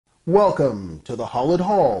Welcome to the hallowed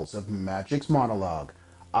halls of Magic's monologue.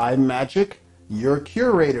 I'm Magic, your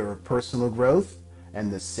curator of personal growth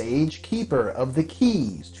and the sage keeper of the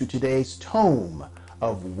keys to today's tome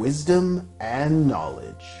of wisdom and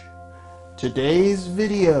knowledge. Today's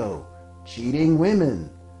video, cheating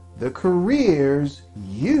women, the careers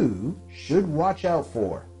you should watch out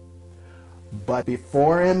for. But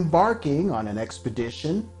before embarking on an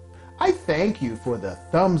expedition, I thank you for the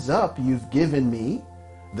thumbs up you've given me,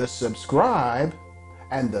 the subscribe,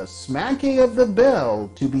 and the smacking of the bell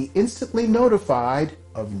to be instantly notified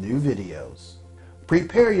of new videos.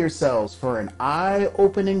 Prepare yourselves for an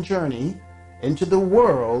eye-opening journey into the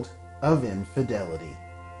world of infidelity.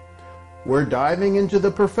 We're diving into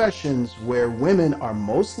the professions where women are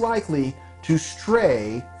most likely to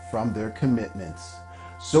stray from their commitments.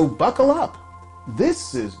 So buckle up.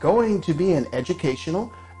 This is going to be an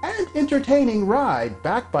educational and entertaining ride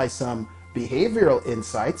backed by some behavioral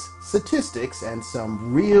insights, statistics, and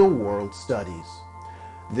some real-world studies.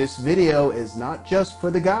 This video is not just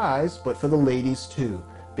for the guys, but for the ladies too,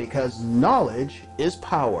 because knowledge is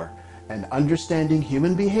power, and understanding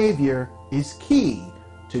human behavior is key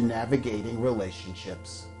to navigating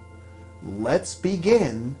relationships. Let's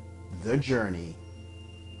begin the journey.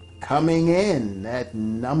 Coming in at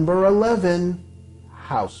number 11,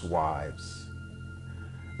 housewives.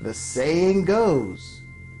 The saying goes,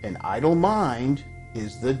 an idle mind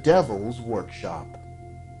is the devil's workshop.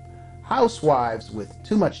 Housewives with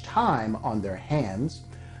too much time on their hands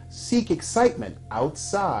seek excitement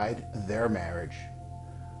outside their marriage.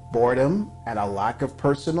 Boredom and a lack of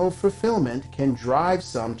personal fulfillment can drive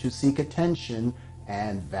some to seek attention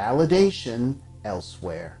and validation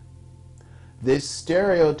elsewhere. This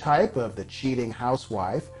stereotype of the cheating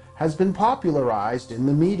housewife has been popularized in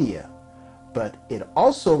the media, but it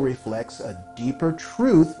also reflects a deeper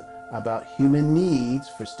truth about human needs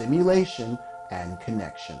for stimulation and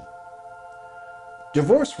connection.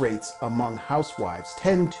 Divorce rates among housewives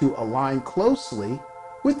tend to align closely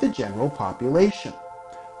with the general population,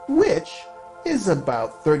 which is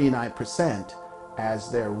about 39%,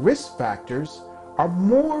 as their risk factors are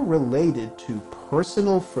more related to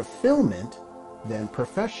personal fulfillment than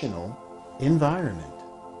professional environment.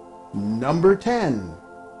 Number 10.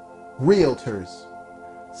 Realtors.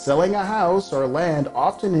 Selling a house or land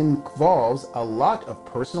often involves a lot of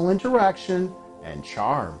personal interaction and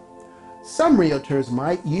charm. Some realtors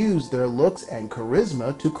might use their looks and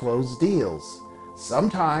charisma to close deals,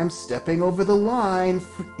 sometimes stepping over the line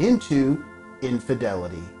into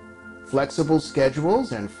infidelity. Flexible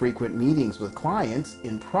schedules and frequent meetings with clients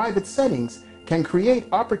in private settings can create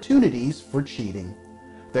opportunities for cheating.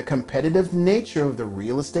 The competitive nature of the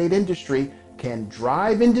real estate industry can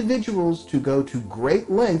drive individuals to go to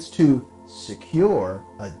great lengths to secure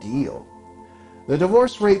a deal. The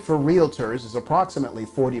divorce rate for realtors is approximately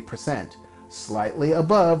 40%, slightly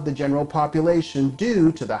above the general population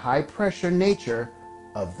due to the high-pressure nature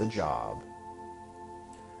of the job.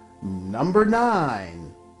 Number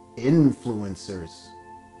 9. Influencers.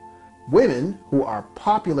 Women who are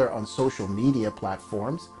popular on social media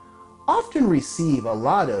platforms often receive a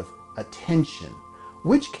lot of attention,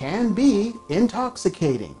 which can be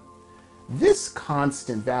intoxicating. This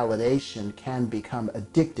constant validation can become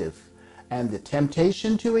addictive, and the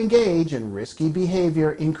temptation to engage in risky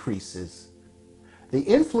behavior increases. The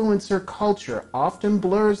influencer culture often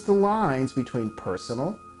blurs the lines between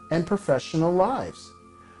personal and professional lives,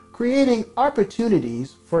 creating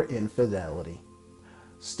opportunities for infidelity.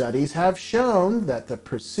 Studies have shown that the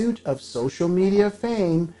pursuit of social media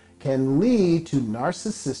fame can lead to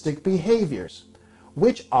narcissistic behaviors,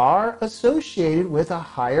 which are associated with a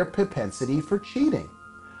higher propensity for cheating.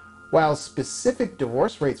 While specific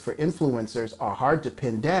divorce rates for influencers are hard to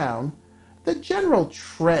pin down, the general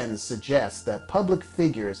trend suggests that public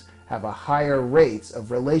figures have a higher rates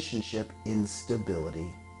of relationship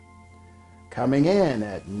instability. Coming in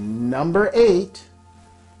at number 8,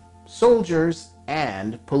 soldiers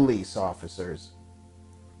and police officers.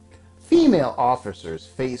 Female officers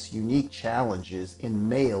face unique challenges in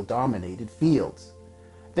male-dominated fields.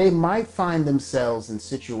 They might find themselves in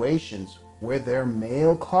situations where their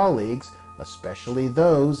male colleagues, especially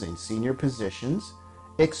those in senior positions,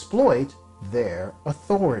 exploit their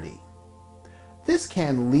authority. This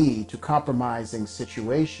can lead to compromising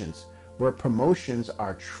situations where promotions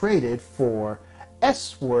are traded for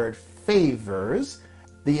S-word favors.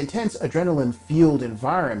 The intense adrenaline-fueled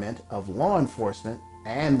environment of law enforcement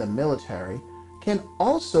and the military can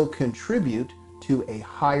also contribute to a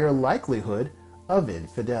higher likelihood of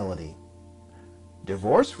infidelity.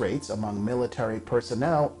 Divorce rates among military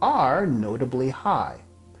personnel are notably high.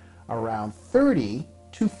 Around 30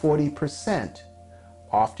 to 40%,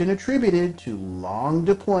 often attributed to long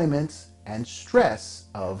deployments and stress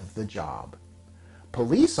of the job.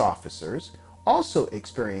 Police officers also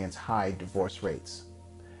experience high divorce rates,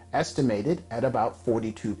 estimated at about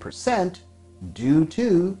 42%, due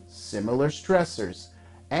to similar stressors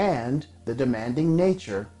and the demanding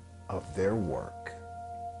nature of their work.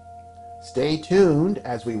 Stay tuned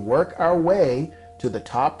as we work our way to the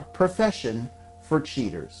top profession for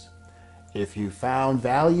cheaters. If you found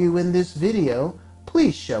value in this video,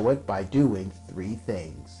 please show it by doing 3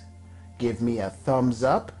 things. Give me a thumbs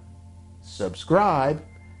up, subscribe,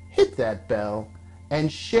 hit that bell,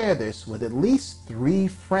 and share this with at least 3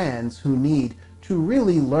 friends who need to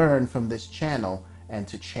really learn from this channel and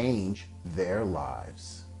to change their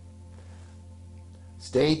lives.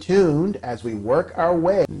 Stay tuned as we work our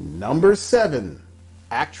way. Number 7,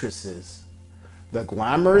 actresses. The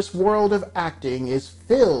glamorous world of acting is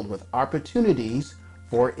filled with opportunities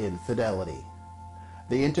for infidelity.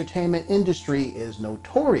 The entertainment industry is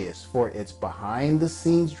notorious for its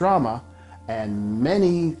behind-the-scenes drama, and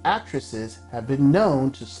many actresses have been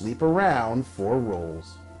known to sleep around for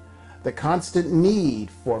roles. The constant need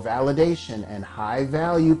for validation and high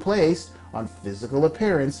value placed on physical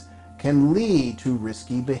appearance can lead to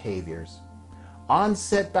risky behaviors.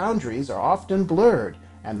 On-set boundaries are often blurred,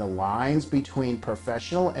 and the lines between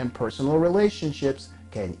professional and personal relationships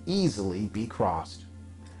can easily be crossed.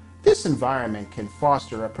 This environment can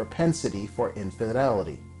foster a propensity for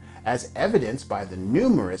infidelity, as evidenced by the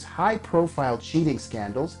numerous high-profile cheating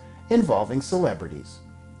scandals involving celebrities.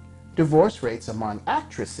 Divorce rates among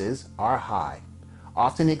actresses are high,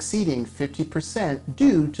 often exceeding 50%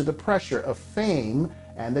 due to the pressure of fame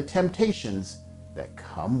and the temptations that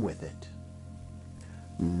come with it.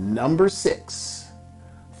 Number 6,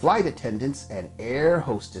 flight attendants and air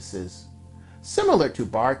hostesses. Similar to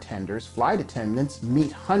bartenders, flight attendants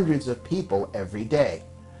meet hundreds of people every day,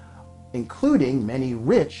 including many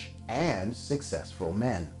rich and successful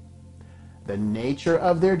men. The nature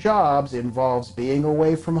of their jobs involves being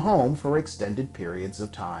away from home for extended periods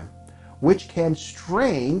of time, which can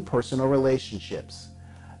strain personal relationships.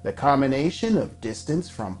 The combination of distance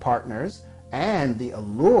from partners and the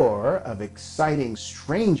allure of exciting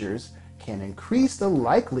strangers can increase the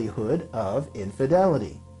likelihood of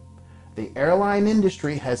infidelity. The airline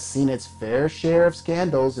industry has seen its fair share of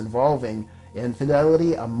scandals involving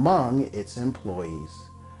infidelity among its employees.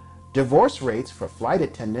 Divorce rates for flight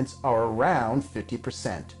attendants are around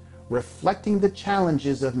 50%, reflecting the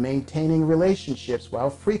challenges of maintaining relationships while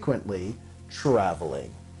frequently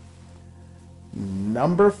traveling.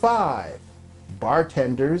 Number 5,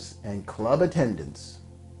 bartenders and club attendants.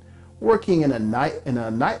 Working in a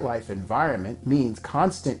nightlife environment means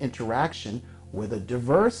constant interaction with a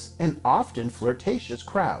diverse and often flirtatious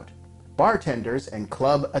crowd. Bartenders and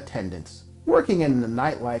club attendants. Working in the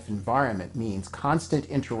nightlife environment means constant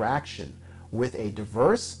interaction with a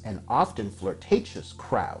diverse and often flirtatious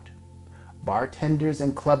crowd. Bartenders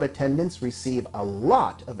and club attendants receive a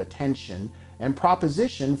lot of attention and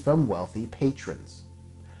proposition from wealthy patrons.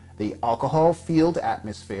 The alcohol-fueled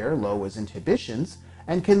atmosphere lowers inhibitions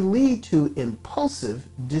and can lead to impulsive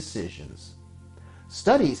decisions.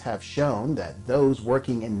 Studies have shown that those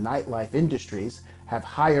working in nightlife industries have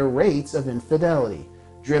higher rates of infidelity,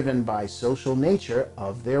 driven by social nature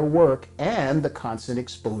of their work and the constant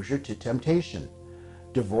exposure to temptation.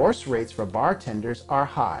 Divorce rates for bartenders are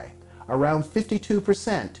high, around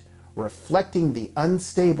 52%, reflecting the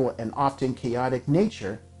unstable and often chaotic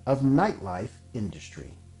nature of nightlife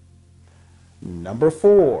industry. Number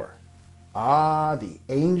 4, the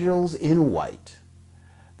angels in white.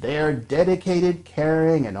 They are dedicated,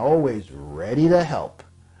 caring, and always ready to help.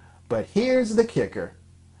 But here's the kicker.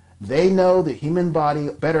 They know the human body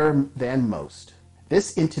better than most.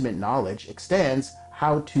 This intimate knowledge extends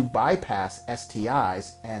how to bypass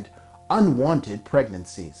STIs and unwanted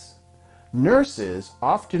pregnancies. Nurses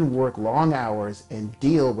often work long hours and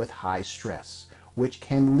deal with high stress, which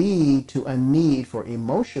can lead to a need for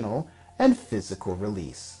emotional and physical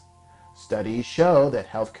release. Studies show that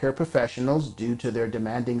healthcare professionals, due to their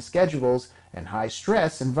demanding schedules and high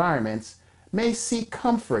stress environments, may seek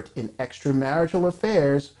comfort in extramarital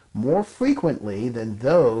affairs more frequently than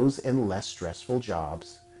those in less stressful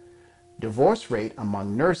jobs. Divorce rate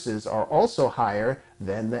among nurses are also higher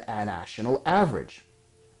than the national average,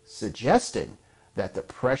 suggesting that the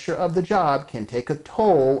pressure of the job can take a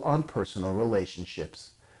toll on personal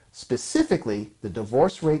relationships. Specifically, the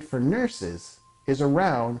divorce rate for nurses is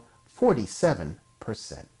around 47%.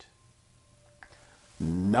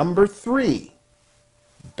 Number 3,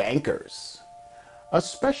 bankers,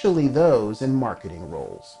 especially those in marketing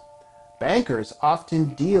roles. Bankers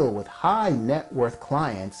often deal with high net worth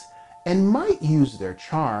clients and might use their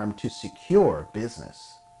charm to secure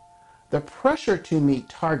business. The pressure to meet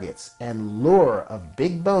targets and lure of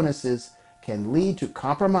big bonuses can lead to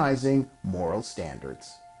compromising moral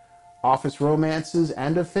standards. Office romances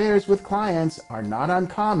and affairs with clients are not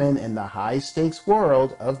uncommon in the high-stakes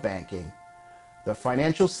world of banking. The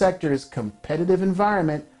financial sector's competitive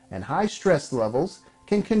environment and high stress levels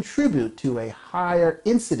can contribute to a higher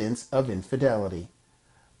incidence of infidelity.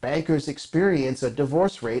 Bankers experience a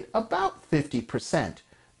divorce rate about 50%,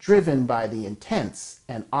 driven by the intense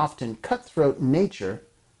and often cutthroat nature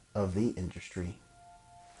of the industry.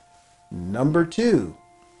 Number 2,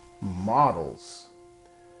 models.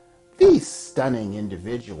 These stunning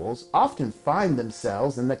individuals often find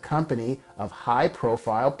themselves in the company of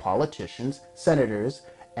high-profile politicians, senators,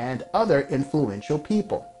 and other influential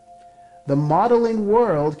people. The modeling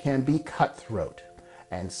world can be cutthroat,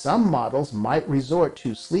 and some models might resort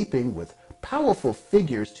to sleeping with powerful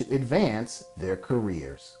figures to advance their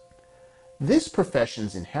careers. This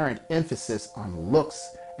profession's inherent emphasis on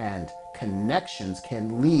looks and connections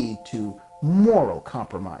can lead to moral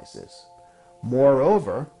compromises.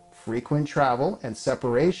 Moreover, frequent travel and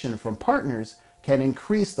separation from partners can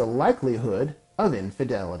increase the likelihood of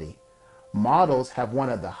infidelity. Models have one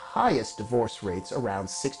of the highest divorce rates, around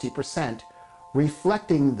 60%,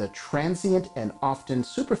 reflecting the transient and often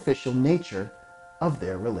superficial nature of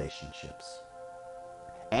their relationships.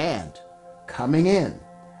 And coming in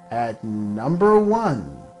at number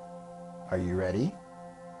 1, are you ready?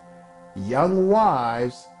 Young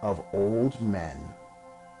wives of old men.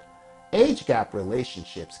 Age gap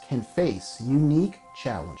relationships can face unique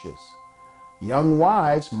challenges. Young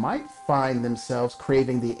wives might find themselves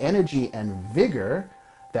craving the energy and vigor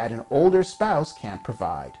that an older spouse can't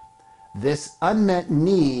provide. This unmet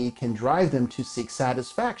need can drive them to seek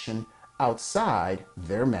satisfaction outside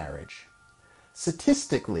their marriage.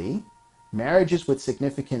 Statistically, marriages with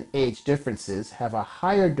significant age differences have a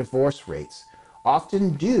higher divorce rates,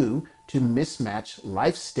 often due to mismatched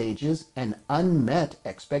life stages and unmet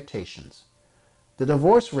expectations. The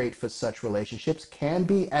divorce rate for such relationships can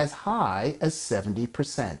be as high as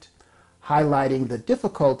 70%, highlighting the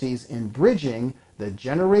difficulties in bridging the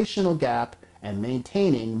generational gap and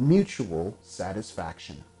maintaining mutual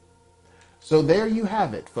satisfaction. So there you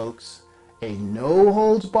have it, folks, a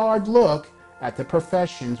no-holds-barred look at the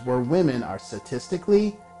professions where women are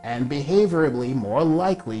statistically and behaviorally more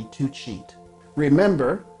likely to cheat.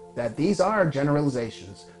 Remember that these are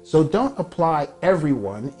generalizations, so don't apply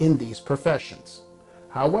everyone in these professions.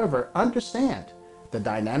 However, understand the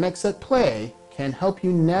dynamics at play can help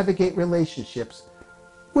you navigate relationships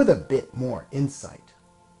with a bit more insight.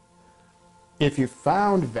 If you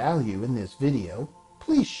found value in this video,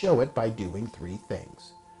 please show it by doing 3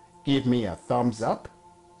 things. Give me a thumbs up,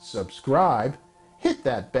 subscribe, hit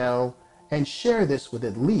that bell, and share this with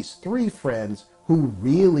at least 3 friends who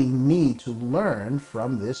really need to learn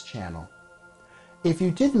from this channel. If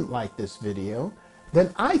you didn't like this video,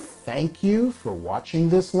 then I thank you for watching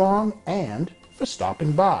this long and for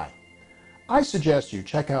stopping by. I suggest you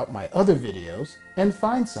check out my other videos and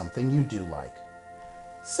find something you do like.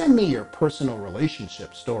 Send me your personal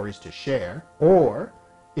relationship stories to share, or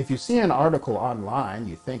if you see an article online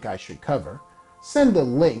you think I should cover, send a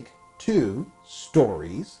link to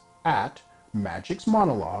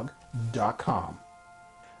stories@magicsmonologue.com.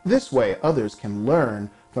 This way others can learn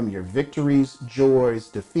from your victories, joys,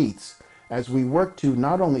 defeats, as we work to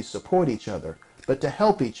not only support each other, but to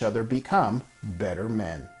help each other become better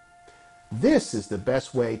men. This is the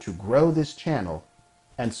best way to grow this channel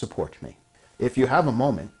and support me. If you have a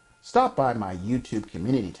moment, stop by my YouTube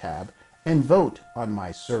community tab and vote on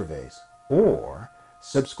my surveys, or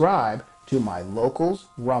subscribe to my Locals,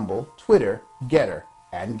 Rumble, Twitter, Getter,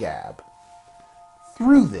 and Gab.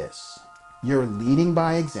 Through this, you're leading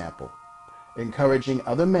by example, encouraging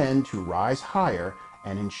other men to rise higher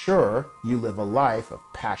and ensure you live a life of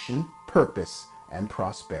passion, purpose, and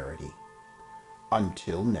prosperity.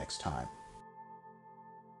 Until next time.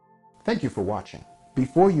 Thank you for watching.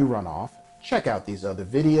 Before you run off, check out these other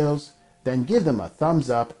videos, then give them a thumbs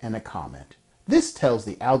up and a comment. This tells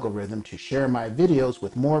the algorithm to share my videos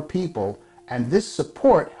with more people, and this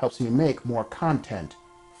support helps me make more content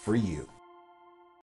for you.